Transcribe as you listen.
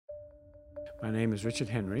My name is Richard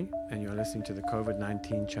Henry, and you're listening to the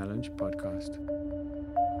COVID-19 Challenge podcast.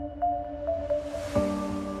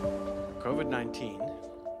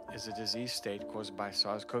 COVID-19 is a disease state caused by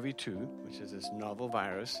SARS-CoV-2, which is this novel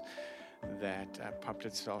virus that popped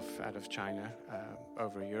itself out of China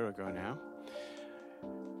over a year ago now.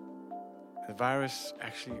 The virus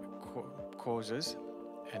actually causes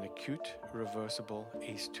an acute reversible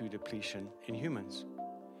ACE2 depletion in humans.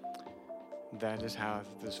 That is how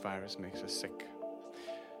this virus makes us sick.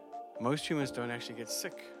 Most humans don't actually get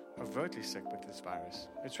sick, overtly sick with this virus.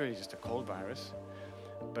 It's really just a cold virus,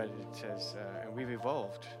 but it says, and we've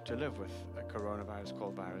evolved to live with coronavirus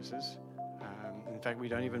cold viruses. In fact, we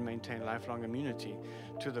don't even maintain lifelong immunity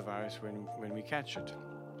to the virus when we catch it.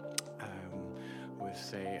 With,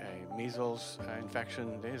 say, a measles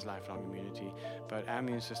infection, there's lifelong immunity, but our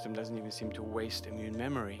immune system doesn't even seem to waste immune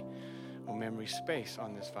memory or memory space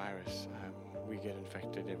on this virus. We get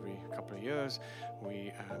infected every couple of years,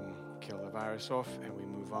 we kill the virus off, and we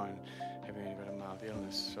move on, having only got a mild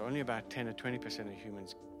illness. So only about 10 or 20% of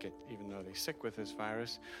humans get, even though they're sick with this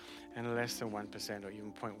virus, and less than 1% or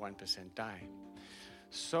even 0.1% die.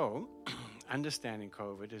 So understanding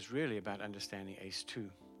COVID is really about understanding ACE2.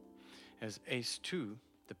 As ACE2,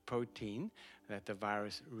 the protein that the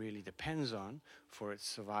virus really depends on for its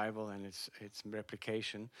survival and its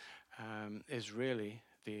replication, is really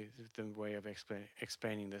the way of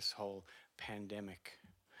explaining this whole pandemic.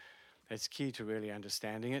 It's key to really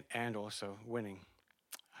understanding it and also winning.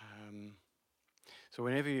 So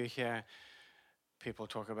whenever you hear people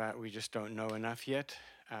talk about we just don't know enough yet,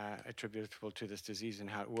 attributable to this disease and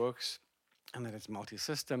how it works, and that it's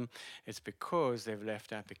multi-system, it's because they've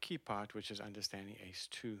left out the key part, which is understanding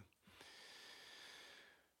ACE2.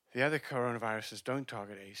 The other coronaviruses don't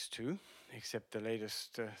target ACE2, except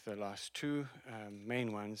the last two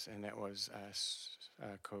main ones, and that was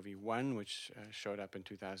CoV-1, which showed up in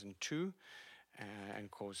 2002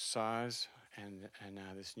 and caused SARS, and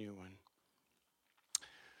now this new one.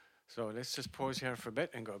 So let's just pause here for a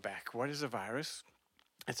bit and go back. What is a virus?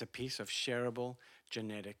 It's a piece of shareable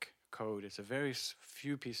genetic code. It's a very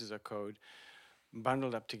few pieces of code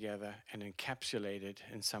bundled up together and encapsulated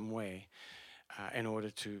in some way in order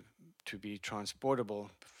to be transportable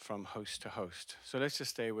from host to host. So let's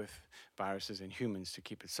just stay with viruses in humans to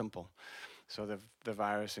keep it simple. So the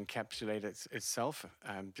virus encapsulates itself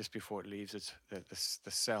just before it leaves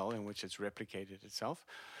the cell in which it's replicated itself,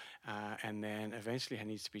 and then eventually it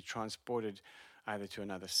needs to be transported either to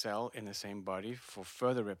another cell in the same body for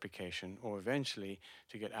further replication, or eventually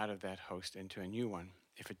to get out of that host into a new one.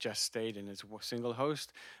 If it just stayed in its single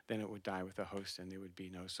host, then it would die with the host and there would be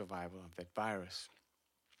no survival of that virus.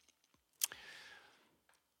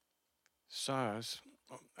 SARS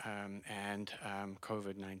and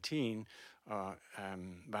COVID-19 are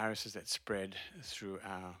viruses that spread through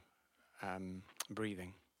our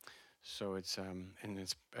breathing. So it's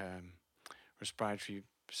respiratory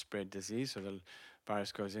spread disease, so the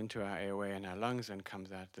virus goes into our airway and our lungs and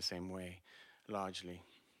comes out the same way, largely.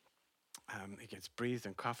 It gets breathed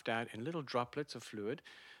and coughed out in little droplets of fluid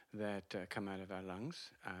that come out of our lungs,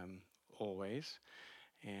 always.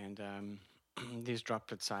 And these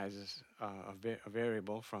droplet sizes are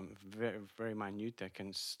variable, from very, very minute that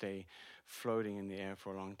can stay floating in the air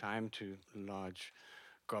for a long time to large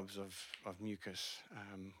gobs of mucus,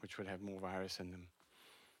 which would have more virus in them.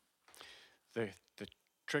 The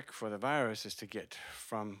trick for the virus is to get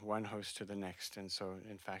from one host to the next, and so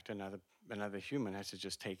in fact another human has to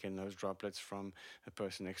just take in those droplets from the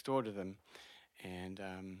person next door to them, and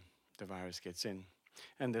the virus gets in.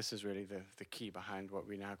 And this is really the key behind what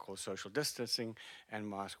we now call social distancing and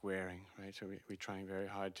mask wearing, right? So we're trying very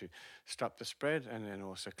hard to stop the spread, and then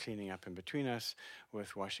also cleaning up in between us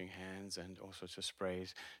with washing hands and all sorts of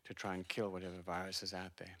sprays to try and kill whatever virus is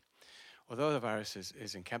out there. Although the virus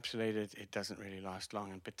is encapsulated, it doesn't really last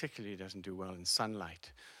long, and particularly doesn't do well in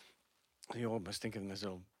sunlight. You almost think of them as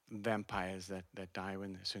little vampires that die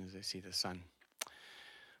as soon as they see the sun.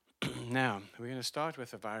 Now, we're going to start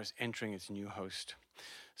with the virus entering its new host.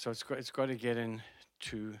 So it's got to get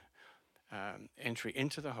into entry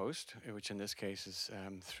into the host, which in this case is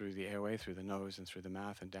through the airway, through the nose, and through the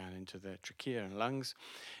mouth, and down into the trachea and lungs.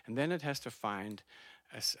 And then it has to find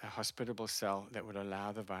a hospitable cell that would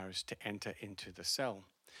allow the virus to enter into the cell.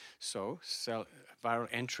 So viral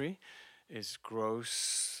entry is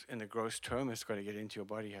gross. In the gross term, it's got to get into your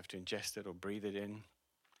body. You have to ingest it or breathe it in.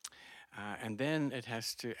 And then it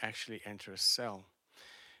has to actually enter a cell.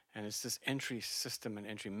 And it's this entry system and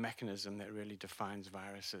entry mechanism that really defines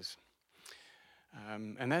viruses.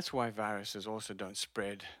 And that's why viruses also don't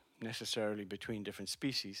spread necessarily between different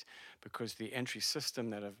species, because the entry system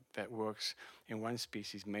that works in one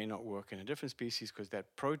species may not work in a different species, because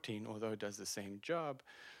that protein, although it does the same job,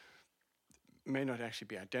 may not actually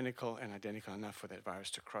be identical and identical enough for that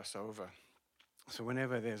virus to cross over. So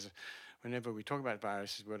whenever we talk about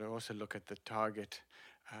viruses, we'll also look at the target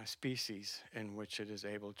species in which it is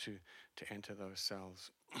able to enter those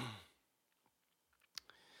cells.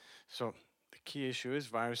 So the key issue is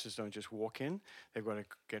viruses don't just walk in, they've got to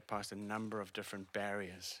get past a number of different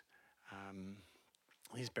barriers.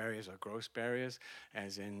 These barriers are gross barriers,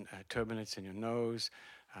 as in turbinates in your nose,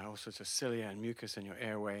 all sorts of cilia and mucus in your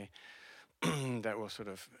airway that will sort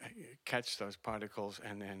of catch those particles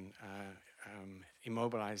and then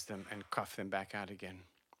immobilize them and cough them back out again.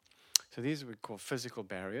 So these we call physical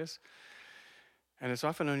barriers. And it's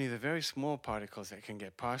often only the very small particles that can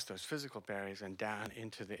get past those physical barriers and down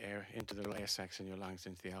into the air, into the air sacs in your lungs,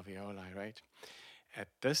 into the alveoli, right? At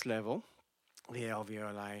this level, the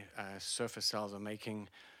alveoli surface cells are making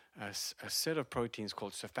a set of proteins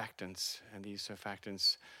called surfactants, and these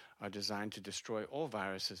surfactants are designed to destroy all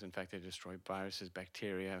viruses. In fact, they destroy viruses,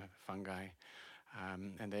 bacteria, fungi,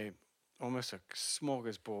 and they're almost a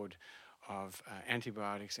smorgasbord of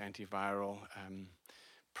antibiotics, antiviral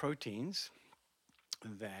proteins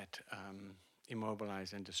that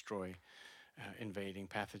immobilize and destroy invading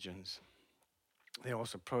pathogens. There are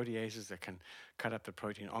also proteases that can cut up the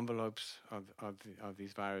protein envelopes of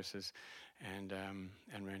these viruses and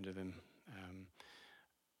render them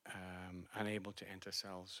unable to enter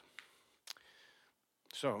cells.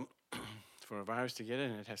 So for a virus to get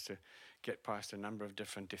in, it has to get past a number of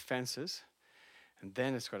different defenses, and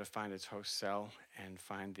then it's got to find its host cell and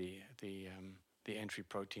find the entry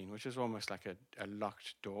protein, which is almost like a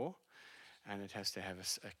locked door, and it has to have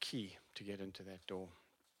a key to get into that door.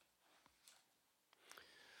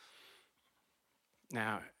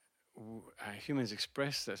 Now, humans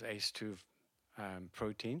express this ACE2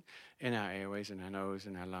 protein in our airways, in our nose,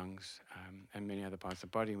 in our lungs, and many other parts of the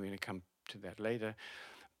body. We're going to come to that later.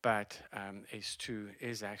 But ACE2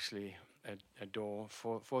 is actually a door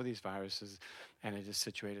for these viruses, and it is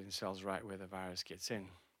situated in cells right where the virus gets in.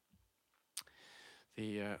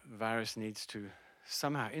 The virus needs to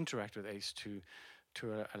somehow interact with ACE2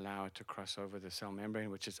 to allow it to cross over the cell membrane,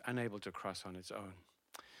 which it's unable to cross on its own.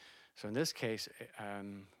 So in this case,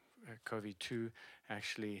 CoV2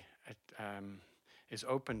 actually is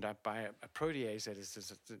opened up by a protease that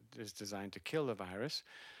is designed to kill the virus,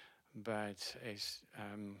 but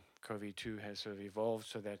CoV2 has sort of evolved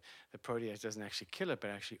so that the protease doesn't actually kill it, but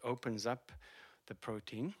actually opens up the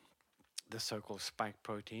protein, the so-called spike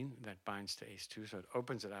protein that binds to ACE2. So it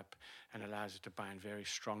opens it up and allows it to bind very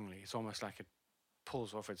strongly. It's almost like it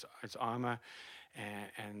pulls off its armor,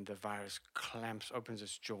 and the virus opens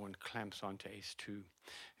its jaw and clamps onto ACE2.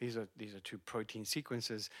 These are two protein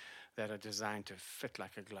sequences that are designed to fit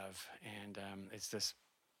like a glove, and it's this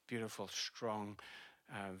beautiful, strong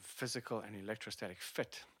physical and electrostatic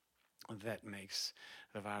fit that makes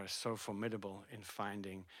the virus so formidable in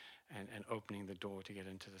finding and opening the door to get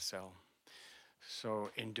into the cell. So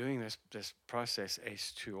in doing this process,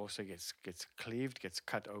 ACE2 also gets cleaved, gets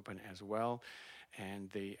cut open as well, and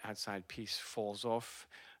the outside piece falls off,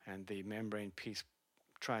 and the membrane piece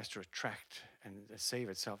tries to retract and save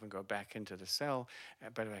itself and go back into the cell,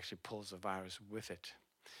 but it actually pulls the virus with it.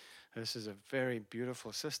 This is a very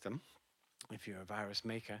beautiful system if you're a virus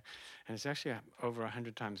maker, and it's actually over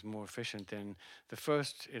 100 times more efficient than the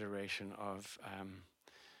first iteration of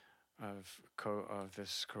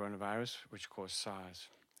this coronavirus, which caused SARS.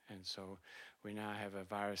 And so we now have a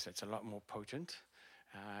virus that's a lot more potent.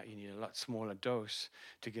 You need a lot smaller dose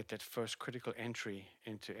to get that first critical entry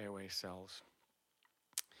into airway cells.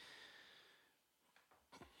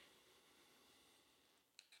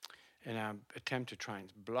 In our attempt to try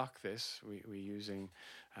and block this, we're using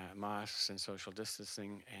masks and social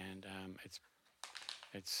distancing, and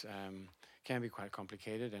it's can be quite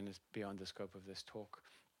complicated, and it's beyond the scope of this talk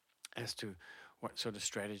as to what sort of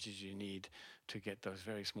strategies you need to get those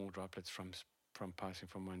very small droplets from passing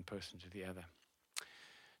from one person to the other.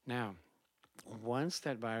 Now, once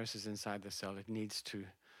that virus is inside the cell, it needs to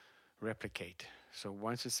replicate. So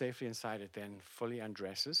once it's safely inside, it then fully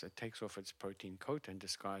undresses. It takes off its protein coat and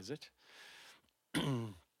discards it.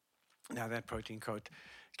 Now that protein coat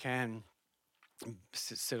can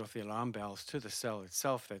set off the alarm bells to the cell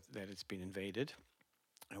itself that it's been invaded,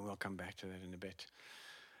 and we'll come back to that in a bit.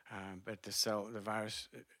 But the virus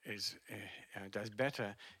does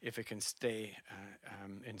better if it can stay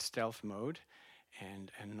in stealth mode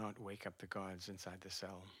and not wake up the guards inside the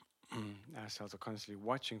cell. Our cells are constantly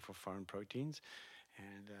watching for foreign proteins,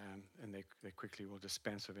 and they quickly will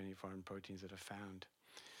dispense of any foreign proteins that are found.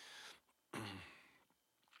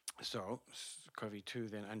 So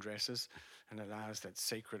CoV2 then undresses and allows that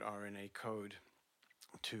sacred RNA code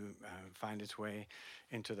to find its way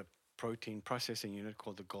into the protein processing unit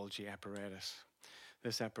called the Golgi apparatus.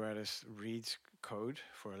 This apparatus reads code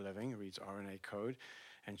for a living, reads RNA code,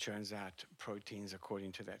 and churns out proteins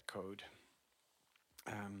according to that code.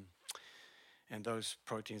 And those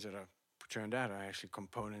proteins that are churned out are actually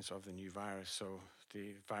components of the new virus. So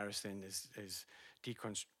the virus then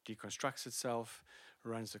deconstructs itself,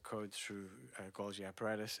 runs the code through a Golgi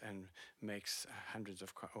apparatus, and makes hundreds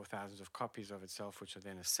of or thousands of copies of itself, which are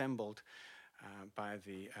then assembled by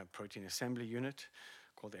the protein assembly unit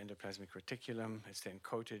called the endoplasmic reticulum. It's then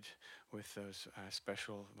coated with those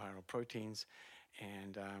special viral proteins,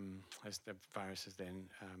 and as the virus is then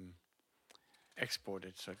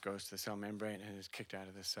exported, so it goes to the cell membrane and is kicked out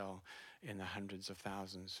of the cell in the hundreds of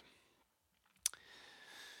thousands.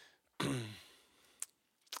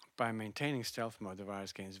 By maintaining stealth mode, the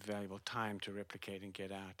virus gains valuable time to replicate and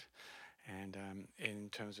get out. And in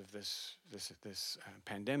terms of this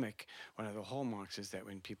pandemic, one of the hallmarks is that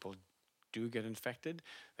when people do get infected,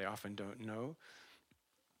 they often don't know.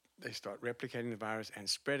 They start replicating the virus and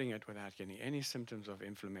spreading it without getting any symptoms of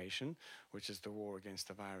inflammation, which is the war against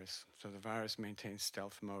the virus. So the virus maintains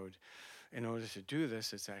stealth mode. In order to do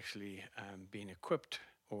this, it's actually been equipped,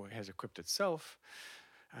 or has equipped itself,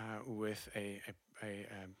 with a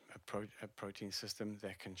protein system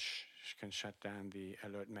that can shut down the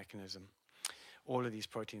alert mechanism. All of these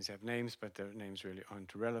proteins have names, but their names really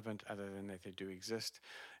aren't relevant, other than that they do exist,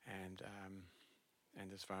 and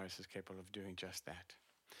this virus is capable of doing just that.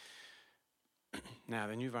 Now,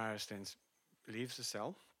 the new virus then leaves the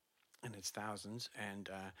cell in its thousands and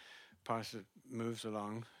moves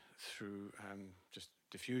along through just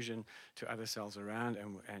diffusion to other cells around,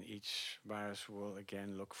 and each virus will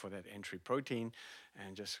again look for that entry protein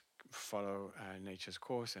and just follow nature's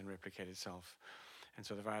course and replicate itself. And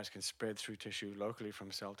so the virus can spread through tissue locally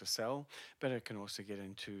from cell to cell, but it can also get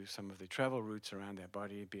into some of the travel routes around their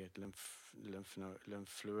body, be it lymph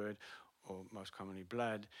fluid, or most commonly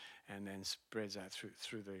blood, and then spreads out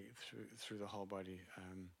through the whole body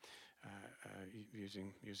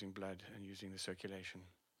using blood and using the circulation.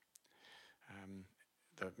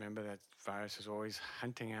 Remember that virus is always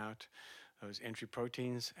hunting out those entry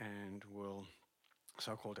proteins and will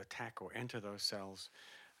so-called attack or enter those cells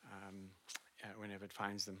whenever it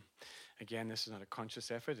finds them. Again, this is not a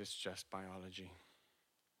conscious effort, it's just biology.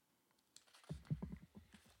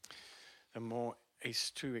 The more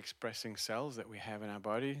ACE2 expressing cells that we have in our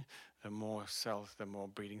body, the more cells, the more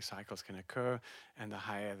breeding cycles can occur, and the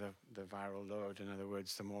higher the viral load. In other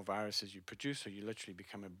words, the more viruses you produce, so you literally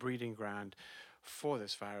become a breeding ground for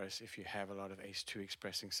this virus if you have a lot of ACE2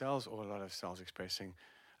 expressing cells, or a lot of cells expressing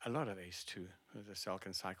a lot of ACE2. The cell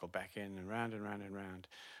can cycle back in and round and round and round,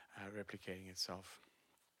 replicating itself.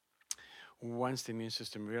 Once the immune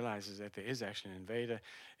system realizes that there is actually an invader,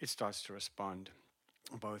 it starts to respond,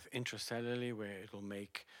 both intracellularly, where it will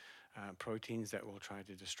make proteins that will try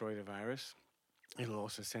to destroy the virus. It'll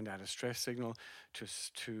also send out a stress signal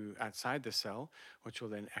to outside the cell, which will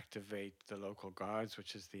then activate the local guards,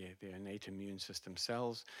 which is the innate immune system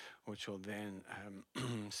cells, which will then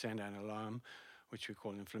send an alarm, which we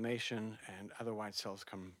call inflammation, and other white cells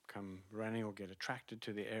come running or get attracted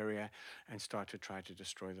to the area and start to try to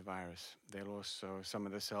destroy the virus. They'll also, some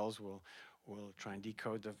of the cells will try and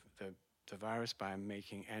decode the virus by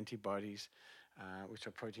making antibodies, which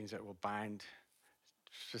are proteins that will bind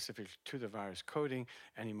specifically to the virus coding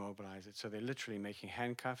and immobilize it. So they're literally making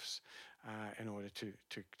handcuffs in order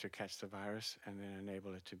to catch the virus and then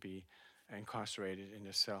enable it to be incarcerated in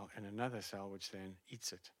a cell, in another cell, which then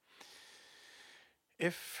eats it.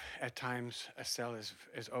 If at times a cell is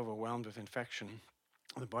overwhelmed with infection,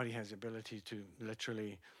 the body has the ability to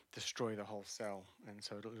literally destroy the whole cell, and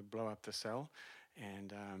so it'll blow up the cell,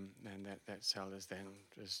 and that cell is then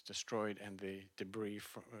destroyed, and the debris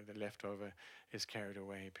the leftover is carried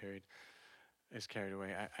away.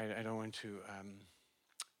 I don't want to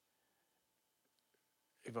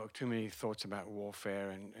evoke too many thoughts about warfare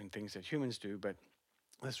and things that humans do, but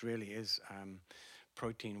this really is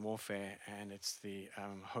protein warfare, and it's the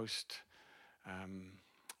host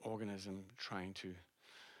organism trying to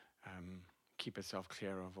keep itself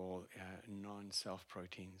clear of all non-self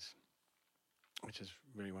proteins, which is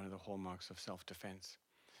really one of the hallmarks of self-defense.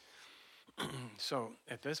 So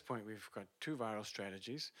at this point, we've got two viral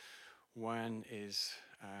strategies. One is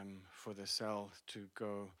for the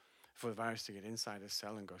virus to get inside a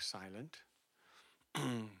cell and go silent.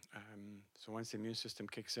 So once the immune system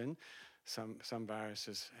kicks in, some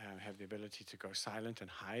viruses have the ability to go silent and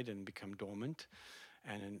hide and become dormant.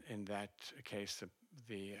 And in that case,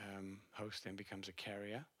 the host then becomes a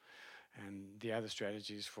carrier. And the other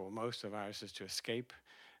strategies for most of the viruses to escape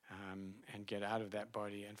and get out of that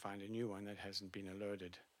body and find a new one that hasn't been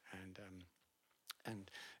alerted. And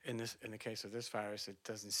in the case of this virus, it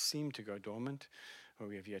doesn't seem to go dormant, or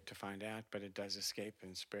we have yet to find out, but it does escape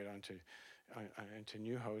and spread into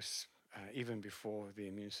new hosts even before the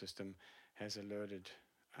immune system has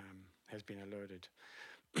been alerted.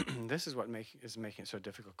 This is what is making it so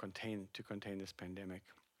difficult to contain this pandemic.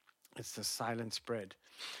 It's the silent spread,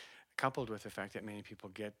 coupled with the fact that many people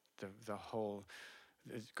get the whole,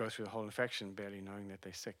 go through the whole infection barely knowing that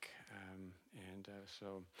they're sick.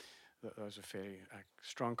 So those are fairly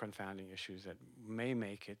strong confounding issues that may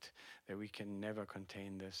make it that we can never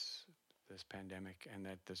contain this pandemic, and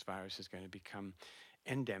that this virus is going to become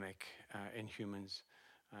endemic in humans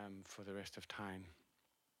for the rest of time.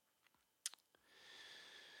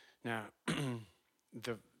 Now,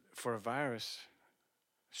 for a virus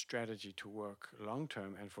strategy to work long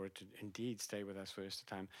term and for it to indeed stay with us for the rest of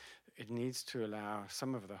the time, it needs to allow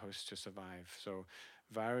some of the hosts to survive. So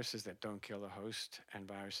viruses that don't kill the host and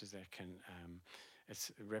viruses that can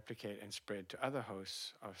replicate and spread to other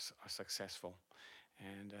hosts are successful.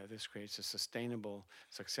 And this creates a sustainable,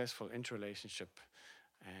 successful interrelationship.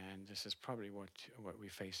 And this is probably what we're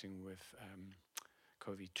facing with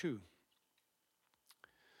COVID-2.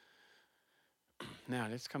 Now,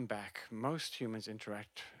 let's come back. Most humans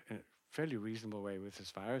interact in a fairly reasonable way with this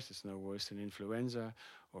virus. It's no worse than influenza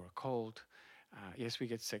or a cold. Yes, we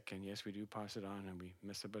get sick, and yes, we do pass it on, and we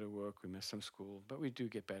miss a bit of work, we miss some school, but we do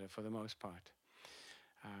get better for the most part.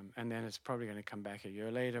 And then it's probably going to come back a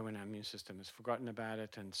year later when our immune system has forgotten about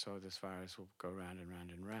it, and so this virus will go round and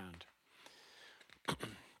round and round.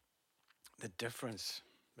 The difference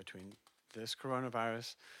between this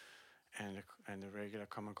coronavirus and the regular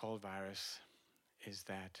common cold virus is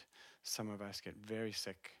that some of us get very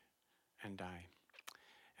sick and die.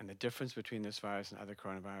 And the difference between this virus and other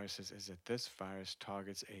coronaviruses is that this virus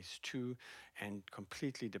targets ACE2 and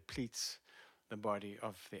completely depletes the body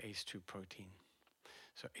of the ACE2 protein.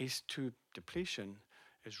 So ACE2 depletion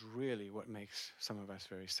is really what makes some of us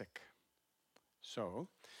very sick. So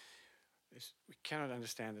we cannot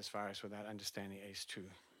understand this virus without understanding ACE2.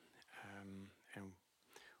 And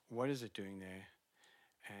what is it doing there?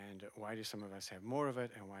 And why do some of us have more of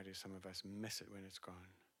it, and why do some of us miss it when it's gone?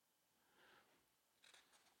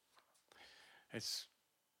 It's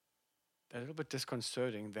a little bit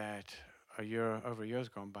disconcerting that over a year's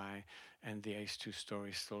gone by, and the ACE2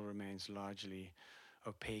 story still remains largely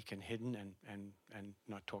opaque and hidden and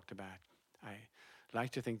not talked about. I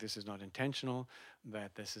like to think this is not intentional,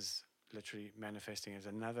 that this is literally manifesting as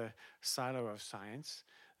another silo of science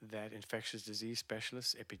that infectious disease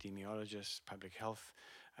specialists, epidemiologists, public health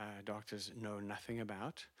doctors know nothing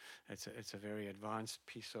about. It's a very advanced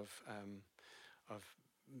piece of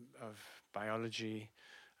biology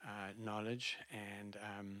knowledge and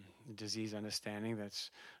disease understanding that's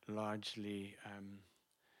largely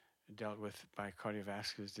dealt with by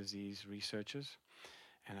cardiovascular disease researchers.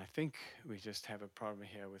 And I think we just have a problem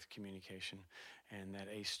here with communication, and that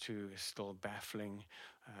ACE2 is still baffling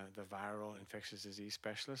the viral infectious disease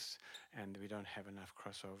specialists, and we don't have enough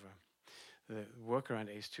crossover. The work around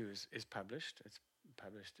ACE2 is published. It's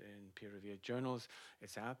published in peer-reviewed journals.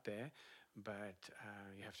 It's out there, but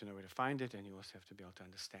you have to know where to find it, and you also have to be able to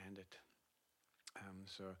understand it.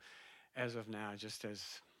 So as of now, just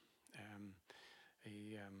as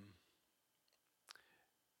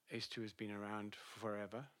ACE2 has been around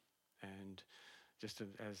forever, and just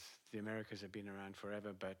as the Americas have been around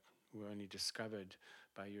forever, but were only discovered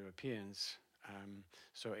by Europeans.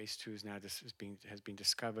 So ACE2 is now has been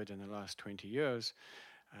discovered in the last 20 years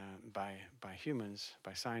by humans,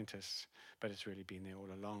 by scientists, but it's really been there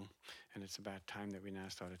all along, and it's about time that we now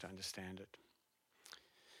started to understand it.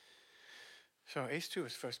 So ACE2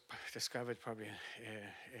 was first discovered probably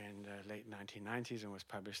in the late 1990s and was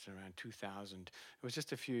published in around 2000. It was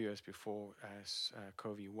just a few years before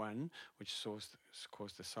COVID-1, which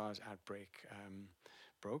caused the SARS outbreak,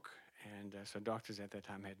 broke. And so doctors at that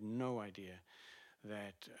time had no idea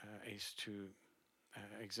that ACE2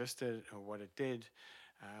 existed or what it did.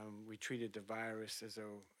 We treated the virus as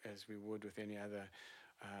we would with any other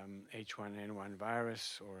H1N1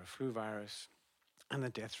 virus or a flu virus. And the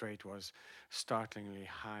death rate was startlingly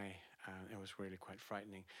high. It was really quite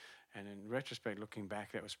frightening. And in retrospect, looking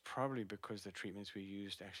back, that was probably because the treatments we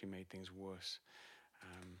used actually made things worse.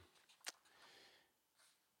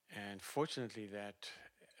 And fortunately, that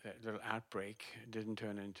that little outbreak didn't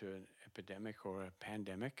turn into an epidemic or a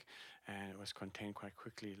pandemic, and it was contained quite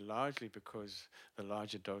quickly, largely because the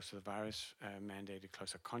larger dose of the virus mandated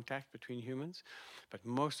closer contact between humans. But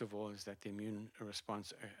most of all is that the immune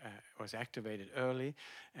response was activated early,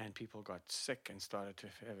 and people got sick and started to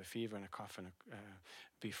have a fever and a cough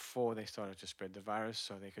before they started to spread the virus,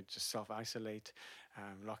 so they could just self-isolate,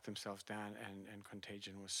 lock themselves down, and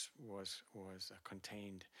contagion was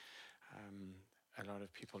contained. A lot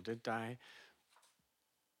of people did die,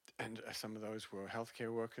 and some of those were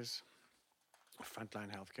healthcare workers, frontline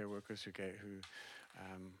healthcare workers who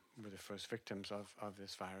were the first victims of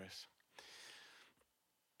this virus.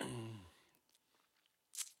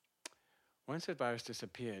 Once the virus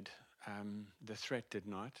disappeared, the threat did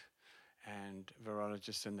not, and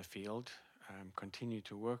virologists in the field continued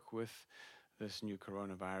to work with this new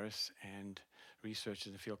coronavirus, and researchers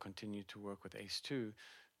in the field continued to work with ACE2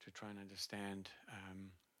 to try and understand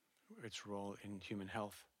its role in human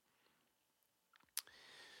health.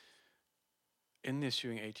 In the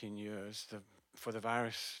ensuing 18 years, for the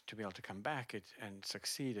virus to be able to come back and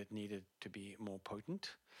succeed, it needed to be more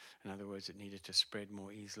potent. In other words, it needed to spread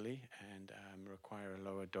more easily and require a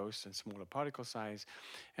lower dose and smaller particle size.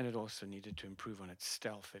 And it also needed to improve on its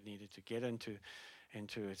stealth. It needed to get into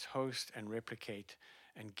its host and replicate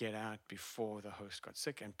and get out before the host got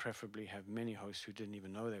sick, and preferably have many hosts who didn't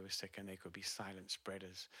even know they were sick, and they could be silent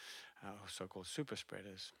spreaders, or so-called super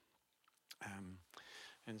spreaders.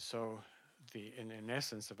 And so in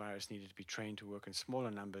essence, the virus needed to be trained to work in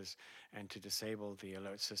smaller numbers and to disable the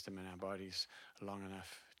alert system in our bodies long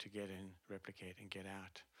enough to get in, replicate, and get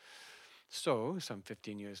out. So, some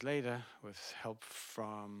 15 years later, with help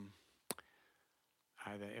from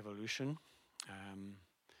either evolution,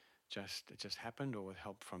 it just happened, or with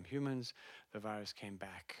help from humans, the virus came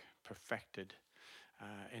back, perfected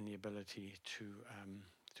in the ability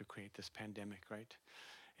to create this pandemic, right?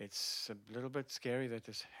 It's a little bit scary that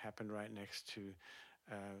this happened right next to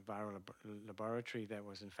a viral laboratory that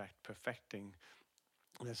was in fact perfecting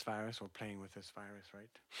this virus, or playing with this virus, right?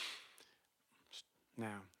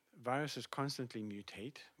 Now, viruses constantly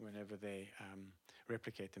mutate whenever they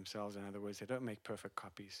replicate themselves. In other words, they don't make perfect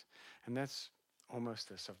copies. And that's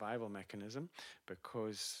almost a survival mechanism,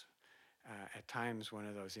 because at times one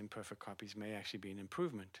of those imperfect copies may actually be an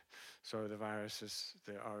improvement. So the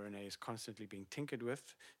RNA is constantly being tinkered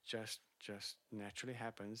with, just naturally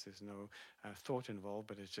happens. There's no thought involved,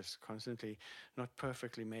 but it's just constantly not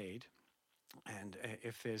perfectly made. And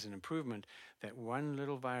if there's an improvement, that one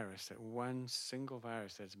little virus, that one single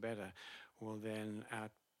virus that's better, will then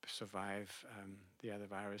survive the other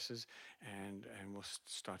viruses, and will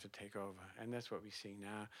start to take over. And that's what we're seeing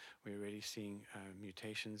now. We're already seeing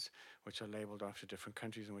mutations which are labeled after different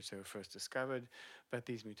countries in which they were first discovered, but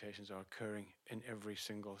these mutations are occurring in every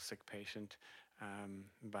single sick patient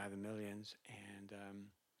by the millions, and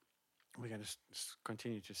we're going to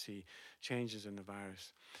continue to see changes in the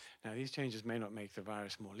virus. Now, these changes may not make the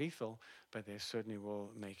virus more lethal, but they certainly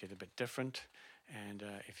will make it a bit different. And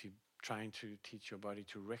if you're trying to teach your body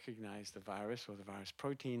to recognize the virus or the virus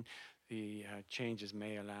protein, the changes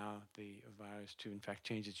may allow the virus to, in fact,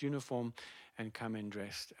 change its uniform and come in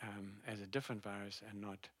dressed as a different virus, and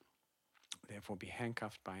not therefore be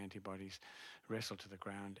handcuffed by antibodies, wrestled to the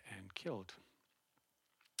ground, and killed.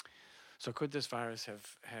 So could this virus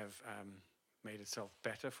have made itself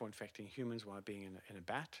better for infecting humans while being in a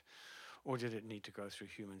bat, or did it need to go through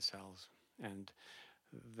human cells? And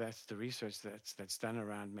that's the research that's done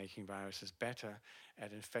around making viruses better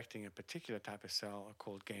at infecting a particular type of cell,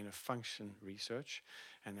 called gain of function research,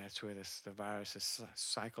 and that's where the virus is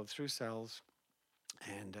cycled through cells.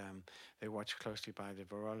 And they watch closely by the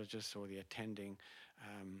virologists or the attending,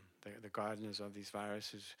 the gardeners of these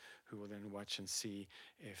viruses, who will then watch and see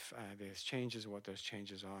if there's changes, what those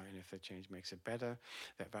changes are, and if the change makes it better.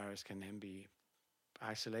 That virus can then be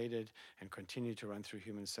isolated and continue to run through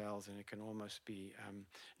human cells, and it can almost be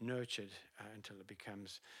nurtured until it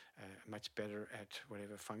becomes much better at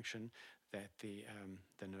whatever function that the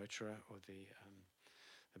nurturer or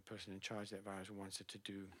the person in charge of that virus wants it to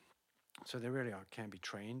do. So they really can be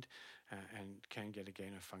trained and can get a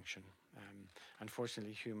gain of function.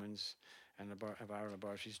 Unfortunately, humans and viral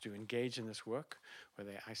laboratories do engage in this work, where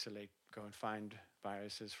they go and find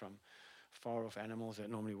viruses from far off animals that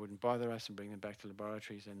normally wouldn't bother us, and bring them back to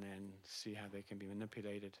laboratories, and then see how they can be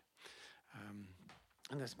manipulated.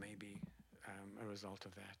 And this may be a result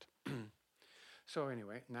of that. So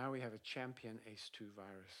anyway, now we have a champion ACE2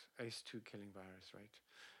 virus, ACE2 killing virus, right?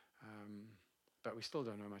 But we still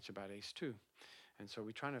don't know much about ACE2. And so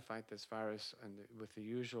we're trying to fight this virus with the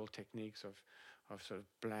usual techniques of sort of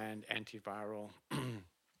bland antiviral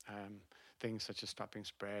things such as stopping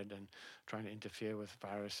spread and trying to interfere with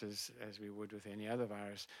viruses as we would with any other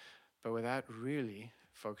virus, but without really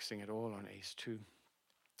focusing at all on ACE2.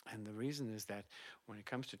 And the reason is that when it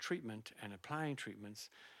comes to treatment and applying treatments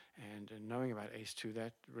and knowing about ACE2,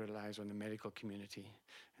 that relies on the medical community.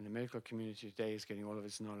 And the medical community today is getting all of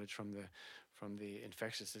its knowledge from the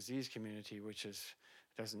infectious disease community, which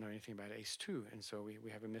doesn't know anything about ACE2. And so we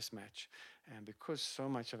have a mismatch. And because so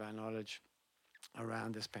much of our knowledge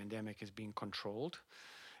around this pandemic is being controlled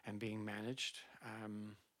and being managed,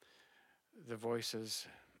 the voices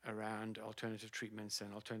around alternative treatments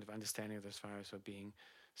and alternative understanding of this virus are being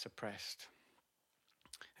suppressed.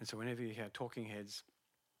 And so whenever you hear talking heads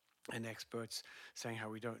and experts saying how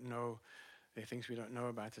we don't know, there are things we don't know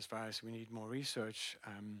about this virus, we need more research,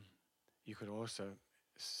 you could also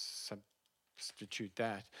substitute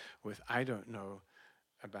that with, I don't know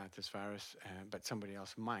about this virus, but somebody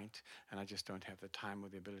else might, and I just don't have the time or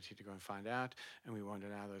the ability to go and find out, and we won't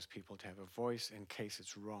allow those people to have a voice in case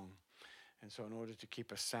it's wrong. And so in order to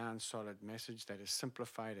keep a sound, solid message that is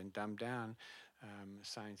simplified and dumbed down,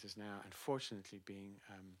 science is now unfortunately being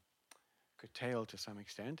curtailed to some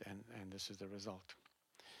extent, and this is the result.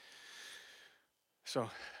 So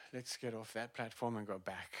let's get off that platform and go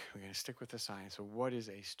back. We're going to stick with the science. So what is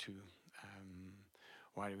ACE2?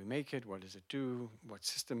 Why do we make it? What does it do? What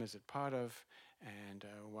system is it part of? And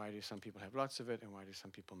why do some people have lots of it? And why do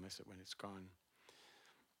some people miss it when it's gone?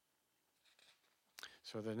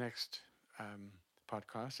 So the next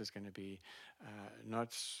podcast is going to be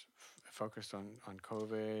not focused on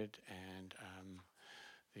COVID and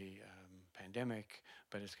the pandemic,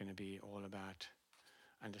 but it's going to be all about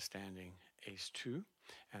understanding ACE2.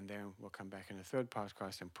 And then we'll come back in a third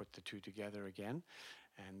podcast and put the two together again.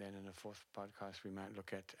 And then in a fourth podcast, we might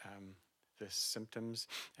look at the symptoms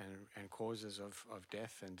and causes of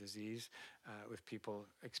death and disease with people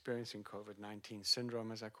experiencing COVID-19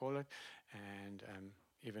 syndrome, as I call it. And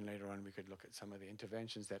even later on, we could look at some of the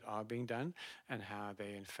interventions that are being done and how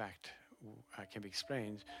they, in fact, can be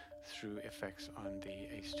explained through effects on the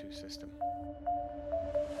ACE2 system.